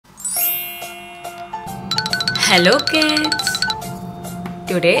Hello kids!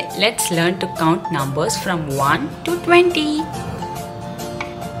 Today let's learn to count numbers from 1 to 20.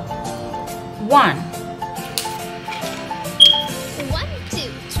 1 1, 2,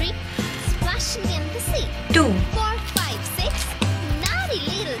 3, splashing in the sea. 2 4, 5, 6, naughty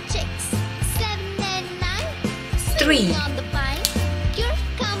little chicks. 7 and 9, swinging 3 on the vine. Here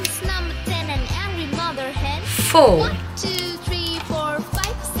comes number 10, an angry mother hen. 4 1, 2, 3, 4,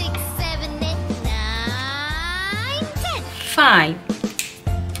 5, 6, 7, 8, 9, 10. 5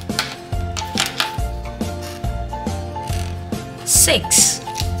 6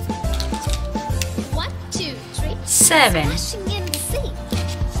 1, 2, 3, 7 splashing in the sea.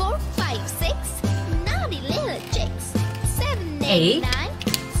 4, 5, 6, naughty little chicks. 7, 8 8, 9,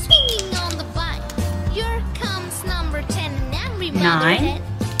 swinging on the vine. Here comes number 10, an angry mother 9 hen.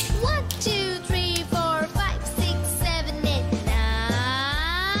 1, 2, 3, 4, 5, 6, 7, 8,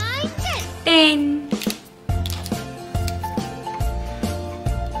 9, 10. 10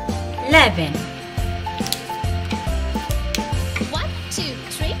 11 1, 2,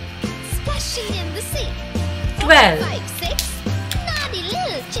 3, splashing in the sea. 12 5, 6, naughty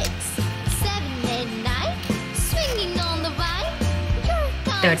little chicks. 7, 8, 9, swinging on the vine. Here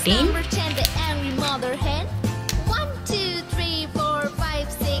comes 13 number 10, the angry mother hen. 1, 2, 3, 4,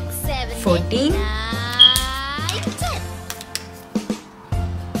 5, 6, 7, 14 8, 9, 10.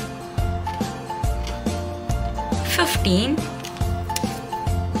 15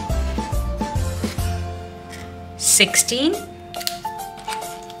 16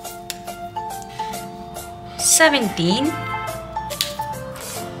 17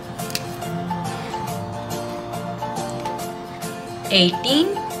 18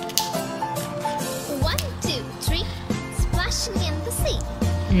 1, 2, 3, splashing in the sea.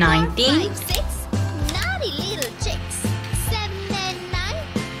 19 4, 5, 6, naughty little chicks. 7 and 9,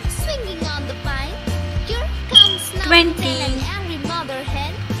 swinging on the vine. Here comes number 20 10, an angry mother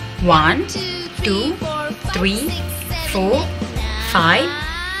hen. 1 2, 2 3 4 5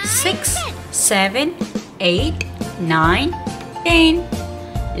 6 7 8 9 10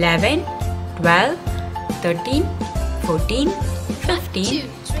 11 12 13 14 15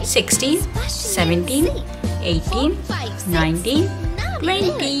 16 17 18 19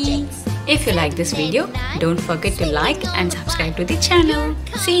 20. If you like this video, don't forget to like and subscribe to the channel.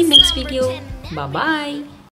 See you in next video. Bye bye.